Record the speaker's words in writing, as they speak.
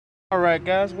Alright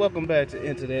guys, welcome back to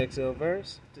Into the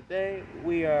Excelverse. Today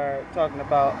we are talking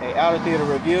about a out of theater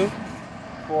review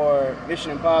for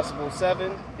Mission Impossible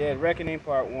 7 Dead Reckoning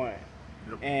Part 1.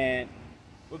 Yep. And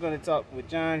we're going to talk with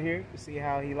John here to see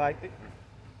how he liked it.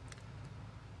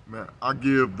 Man, I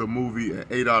give the movie an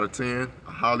 8 out of 10.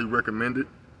 I highly recommend it.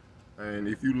 And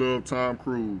if you love Tom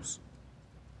Cruise,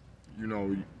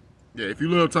 if you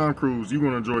love Tom Cruise, you're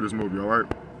going to enjoy this movie, all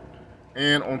right?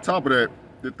 And on top of that,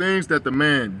 the things that the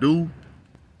man do,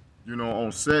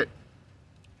 on set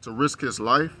to risk his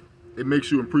life, it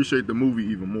makes you appreciate the movie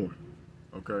even more,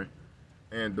 okay?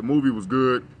 And the movie was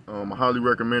good. I highly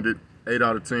recommend it. 8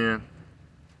 out of 10.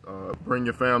 Bring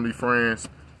your family, friends.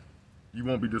 You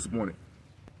won't be disappointed.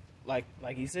 Like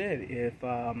he said, if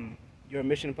you're a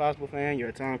Mission Impossible fan, you're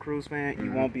a Tom Cruise fan,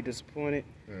 you won't be disappointed.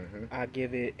 I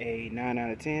give it a 9 out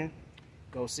of 10.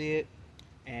 Go see it,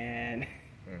 and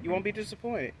you won't be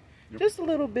disappointed. Yep. Just a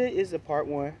little bit is a part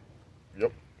 1.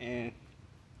 Yep. And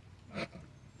Yep.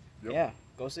 yeah,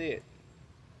 go see it.